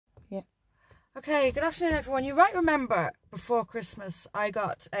Okay, good afternoon everyone. You might remember before Christmas I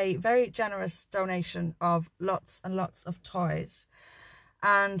got a very generous donation of lots and lots of toys,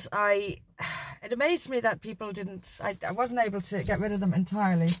 and it amazed me that people I wasn't able to get rid of them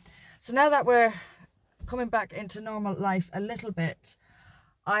entirely. So now that we're coming back into normal life a little bit,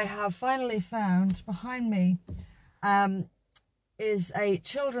 I have finally found behind me is a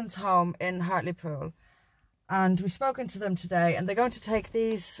children's home in Hartlepool. And we've spoken to them today, and they're going to take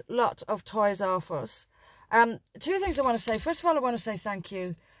these lot of toys off us. Two things I want to say. First of all, I want to say thank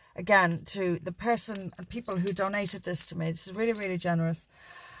you again to the person and people who donated this to me. This is really, really generous.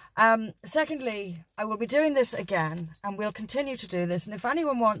 Secondly, I will be doing this again, and we'll continue to do this. And if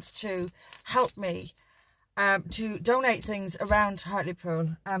anyone wants to help me to donate things around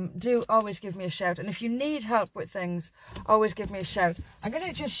Hartlepool, do always give me a shout. And if you need help with things, always give me a shout. I'm going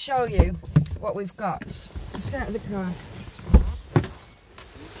to just show you what we've got. Let's get out of the car.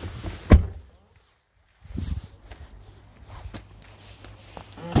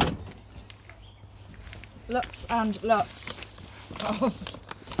 Lots and lots of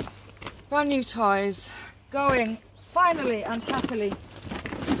brand new toys going finally and happily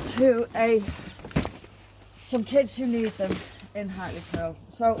to some kids who need them in Hartlepool.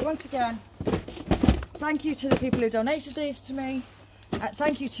 So once again, thank you to the people who donated these to me.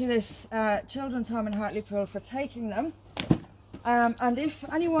 Thank you to this children's home in Hartlepool for taking them. And if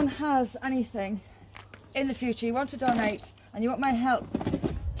anyone has anything in the future you want to donate and you want my help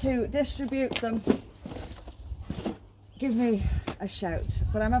to distribute them, give me a shout.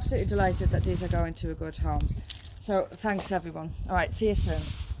 But I'm absolutely delighted that these are going to a good home. So thanks everyone. All right, see you soon.